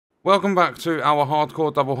Welcome back to our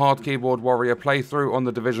hardcore double hard keyboard warrior playthrough on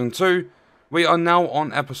the Division 2. We are now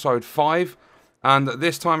on episode 5, and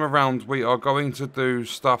this time around we are going to do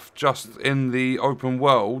stuff just in the open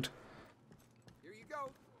world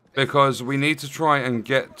because we need to try and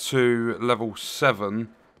get to level 7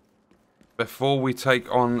 before we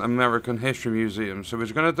take on American History Museum. So we're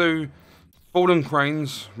going to do Fallen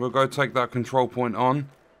Cranes. We'll go take that control point on.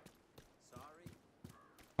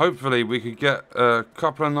 Hopefully we could get a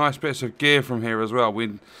couple of nice bits of gear from here as well.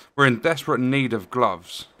 We're in desperate need of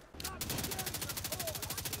gloves.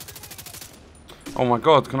 Oh my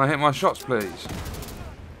god, can I hit my shots please?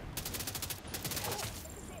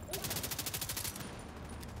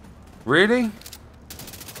 Really?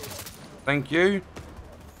 Thank you.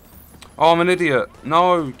 Oh, I'm an idiot.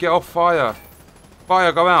 No, get off fire.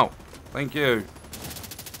 Fire, go out. Thank you.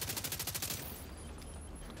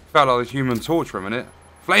 Felt like the Human Torch for a minute.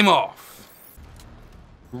 Flame off!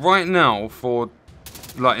 Right now, for,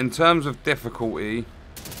 like, in terms of difficulty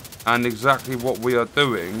and exactly what we are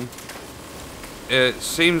doing, it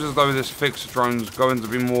seems as though this fixer drone is going to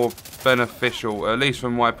be more beneficial, at least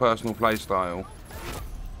for my personal playstyle.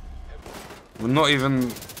 We're not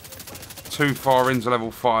even too far into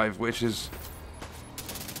level 5, which is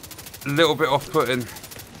a little bit off-putting.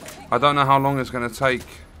 I don't know how long it's going to take.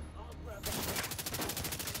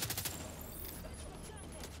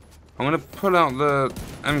 I'm going to pull out the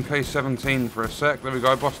MK17 for a sec. There we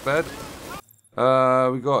go, boss dead.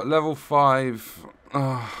 We got level 5.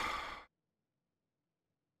 I'm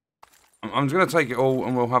just going to take it all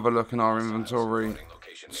and we'll have a look in our inventory.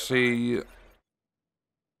 See.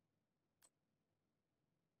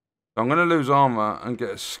 I'm going to lose armor and get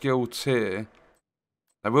a skill tier.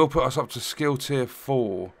 That will put us up to skill tier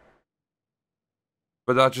 4.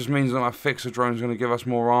 But that just means that my fixer drone is going to give us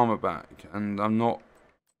more armor back. And I'm not...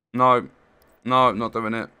 No, not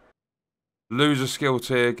doing it. Lose a skill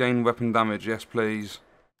tier, gain weapon damage, yes please.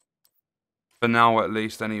 For now at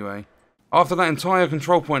least, anyway. After that entire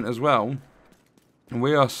control point as well,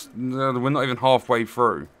 we're not even halfway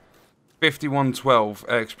through. 5112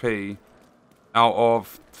 XP out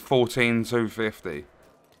of 14250.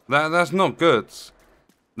 That's not good.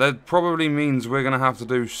 That probably means we're going to have to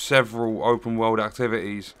do several open world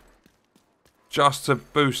activities just to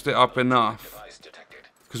boost it up enough.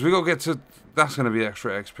 Because we got to get to... That's going to be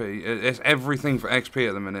extra XP. It's everything for XP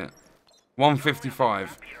at the minute.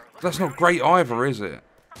 155. That's not great either, is it?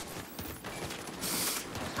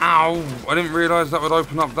 Ow! I didn't realise that would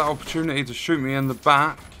open up that opportunity to shoot me in the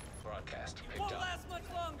back.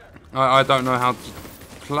 I don't know how to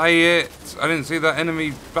play it. I didn't see that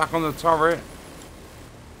enemy back on the turret.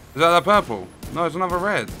 Is that purple? No, it's another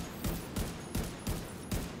red.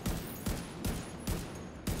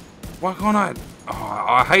 Why can't I... Oh,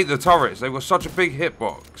 I hate the turrets. They've got such a big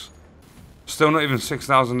hitbox. Still not even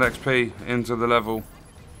 6,000 XP into the level.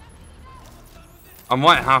 I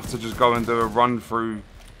might have to just go and do a run through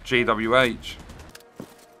GWH.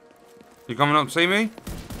 You coming up to see me?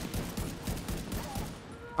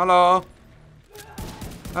 Hello?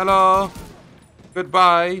 Hello?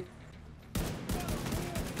 Goodbye.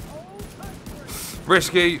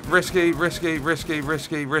 Risky, risky, risky, risky,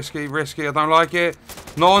 risky, risky, risky. I don't like it.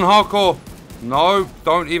 Not on hardcore. No,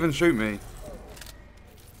 don't even shoot me.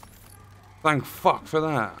 Thank fuck for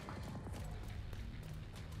that.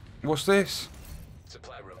 What's this?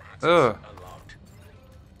 Ugh.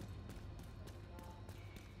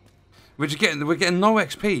 We're getting no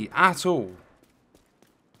XP at all.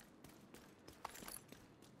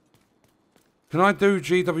 Can I do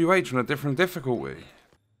GWH on a different difficulty?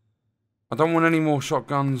 I don't want any more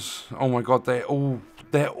shotguns. Oh my god, they're all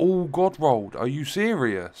god rolled. Are you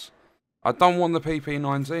serious? I don't want the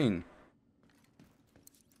PP19.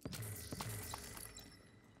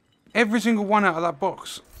 Every single one out of that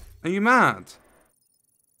box. Are you mad?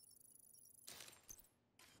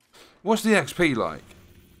 What's the XP like?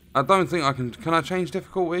 I don't think I can... Can I change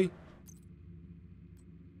difficulty?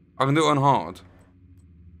 I can do it on hard.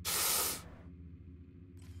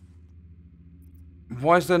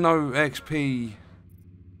 Why is there no XP...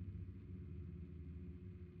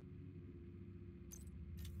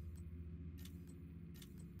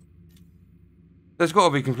 There's got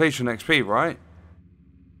to be completion XP, right?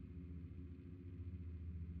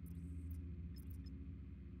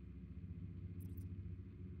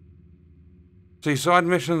 See, side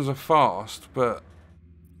missions are fast, but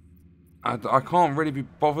I can't really be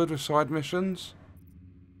bothered with side missions.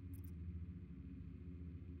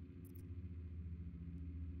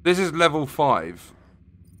 This is level 5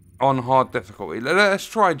 on hard difficulty. Let's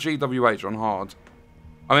try GWH on hard.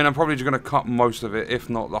 I mean, I'm probably just going to cut most of it,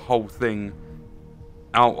 if not the whole thing,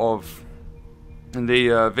 out of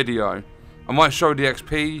the video. I might show the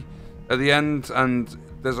XP at the end, and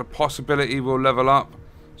there's a possibility we'll level up.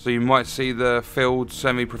 So you might see the filled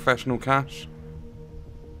semi-professional cache.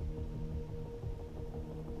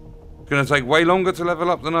 It's going to take way longer to level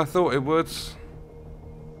up than I thought it would.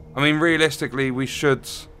 I mean, realistically, we should...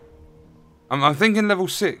 I'm thinking level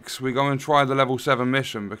 6, we go and try the level 7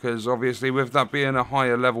 mission, because obviously with that being a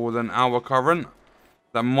higher level than our current,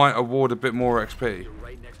 that might award a bit more XP.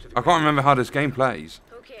 I can't remember how this game plays.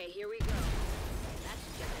 Okay, here we go. That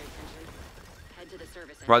should get their attention. Head to the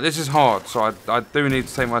service center. Right, this is hard, so I do need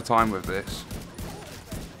to take my time with this.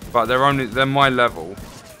 But they're my level,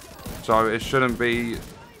 so it shouldn't be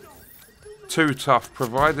too tough,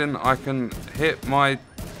 providing I can hit my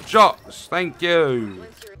shots. Thank you.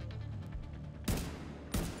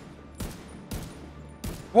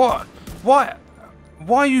 What? Why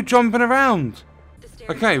are you jumping around?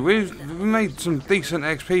 Okay, we've made some decent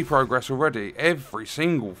XP progress already. Every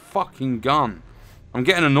single fucking gun. I'm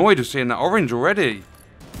getting annoyed of seeing that orange already.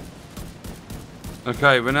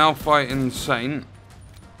 Okay, we're now fighting Saint.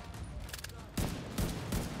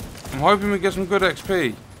 I'm hoping we get some good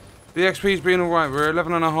XP. The XP's been alright. We're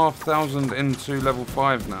 11,500 into level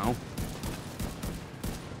 5 now.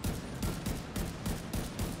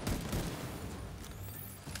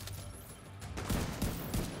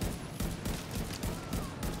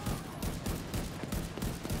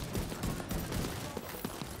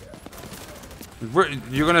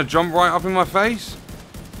 You're gonna jump right up in my face?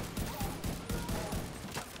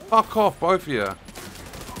 Fuck off, both of you.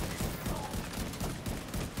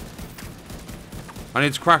 I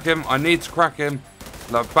need to crack him. I need to crack him.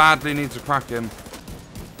 Like, badly need to crack him.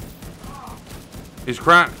 He's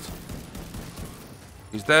cracked.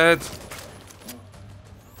 He's dead.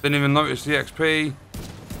 Didn't even notice the XP.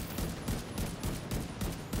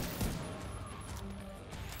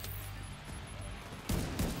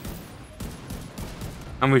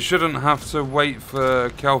 And we shouldn't have to wait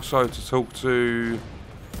for Kelso to talk to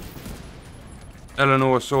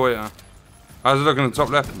Eleanor Sawyer. I was looking at the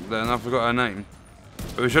top left there and I forgot her name.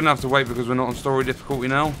 But we shouldn't have to wait because we're not on story difficulty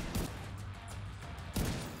now.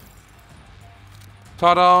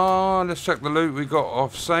 Ta-da! Let's check the loot we got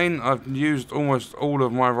off Saint. I've used almost all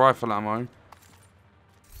of my rifle ammo.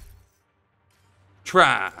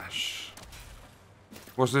 Trash.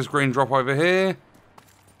 What's this green drop over here?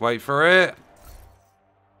 Wait for it.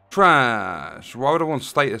 Trash. Why would I want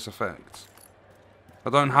status effects? I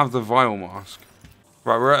don't have the vial mask.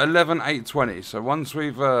 Right, we're at 11,820. So once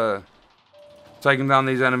we've taken down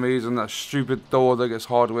these enemies and that stupid door that gets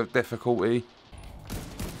harder with difficulty.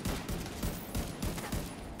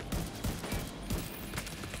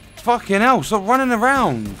 Fucking hell, stop running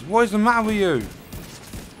around. What is the matter with you?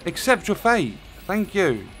 Accept your fate. Thank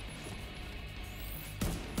you.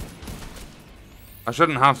 I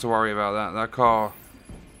shouldn't have to worry about that. That car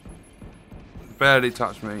barely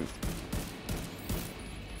touched me.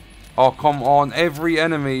 Oh, come on. Every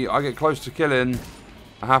enemy I get close to killing,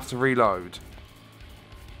 I have to reload.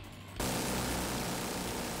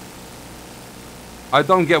 I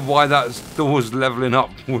don't get why that door's leveling up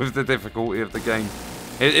with the difficulty of the game.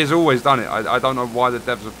 It's always done it. I don't know why the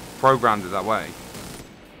devs have programmed it that way.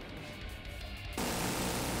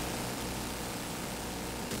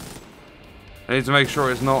 I need to make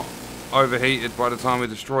sure it's not overheated by the time we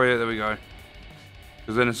destroy it. There we go.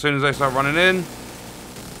 Because then as soon as they start running in,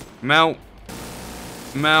 melt,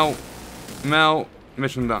 melt, melt,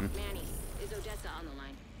 mission done. Manny, is Odessa on the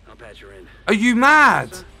line? I'll patch her in. Are you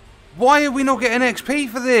mad? Why are we not getting XP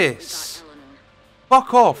for this?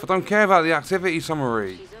 Fuck off. I don't care about the activity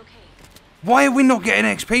summary. She's okay. Why are we not getting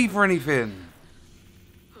XP for anything?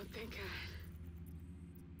 Oh, thank God.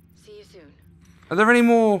 See you soon. Are there any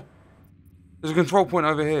more? There's a control point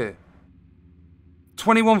over here.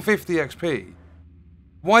 2150 XP.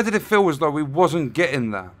 Why did it feel as though we wasn't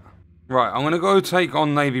getting that? Right, I'm going to go take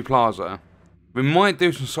on Navy Plaza. We might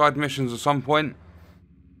do some side missions at some point.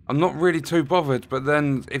 I'm not really too bothered, but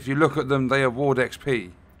then if you look at them, they award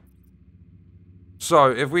XP.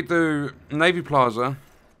 So, if we do Navy Plaza,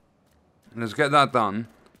 let's get that done.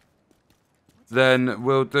 Then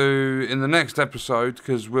we'll do, in the next episode,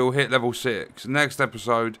 because we'll hit level 6. Next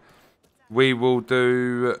episode, we will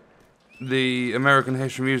do the American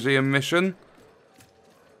History Museum mission.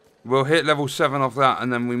 We'll hit level 7 off that,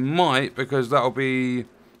 and then we might, because that'll be...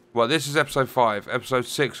 Well, this is episode 5. Episode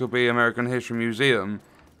 6 will be American History Museum.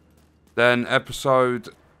 Then episode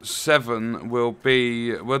 7 will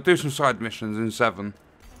be... We'll do some side missions in 7.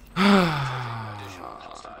 I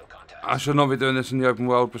should not be doing this in the open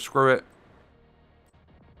world, but screw it.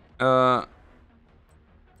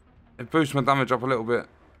 It boosts my damage up a little bit.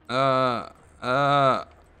 Oh,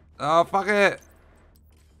 fuck it.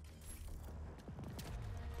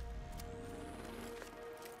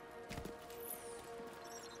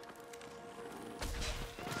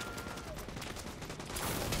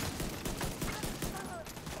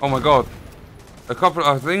 Oh my god.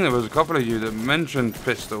 I think there was a couple of you that mentioned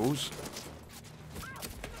pistols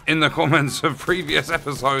in the comments of previous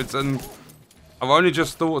episodes, and I've only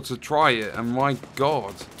just thought to try it, and my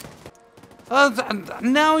god.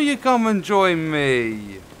 Now you come and join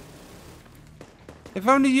me. If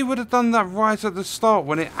only you would have done that right at the start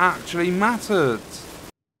when it actually mattered.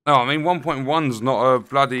 Oh, I mean 1.1's not a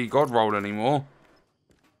bloody god roll anymore.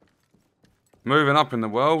 Moving up in the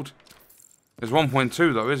world. It's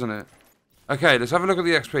 1.2 though, isn't it? Okay, let's have a look at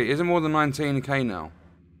the XP. Is it more than 19k now?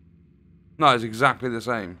 No, it's exactly the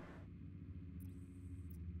same.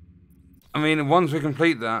 I mean, once we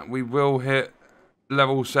complete that, we will hit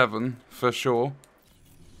level 7 for sure.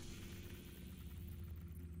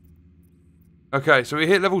 Okay, so we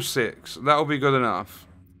hit level 6. That'll be good enough.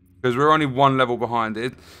 Because we're only one level behind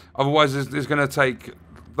it. Otherwise, it's going to take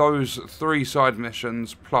those 3 side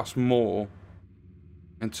missions plus more.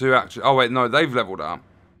 And 2 actually... Oh, wait, no, they've leveled up.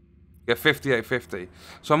 Get 5850.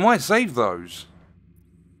 So I might save those.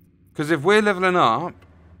 Because if we're leveling up,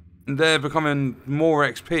 they're becoming more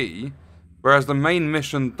XP, whereas the main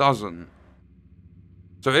mission doesn't.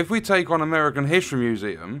 So if we take on American History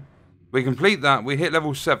Museum, we complete that, we hit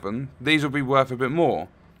level 7, these will be worth a bit more.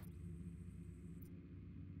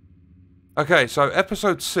 Okay, so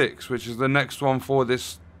episode 6, which is the next one for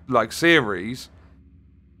this, like, series,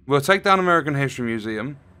 we'll take down American History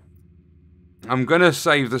Museum. I'm going to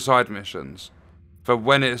save the side missions for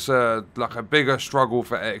when it's like a bigger struggle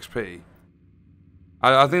for XP.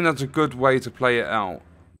 I think that's a good way to play it out.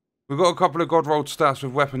 We've got a couple of god rolled stats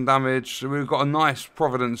with weapon damage. We've got a nice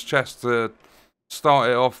Providence chest to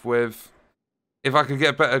start it off with. If I could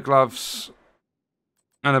get better gloves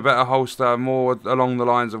and a better holster, more along the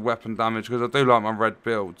lines of weapon damage, because I do like my red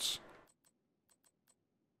builds.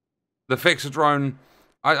 The fixer drone,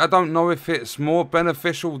 I don't know if it's more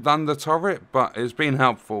beneficial than the turret, but it's been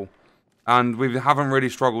helpful. And we haven't really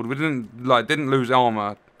struggled. We didn't lose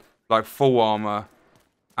armor, like full armor,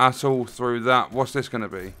 at all through that. What's this going to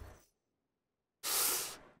be?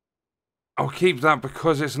 I'll keep that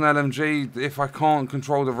because it's an LMG. If I can't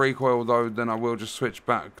control the recoil though, then I will just switch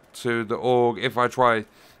back to the AUG if I try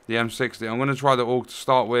the M60. I'm going to try the AUG to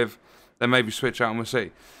start with, then maybe switch out and we'll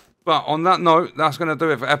see. But on that note, that's going to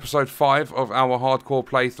do it for episode 5 of our hardcore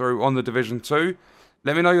playthrough on the Division 2.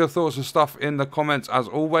 Let me know your thoughts and stuff in the comments as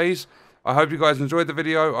always. I hope you guys enjoyed the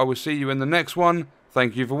video. I will see you in the next one.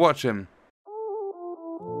 Thank you for watching.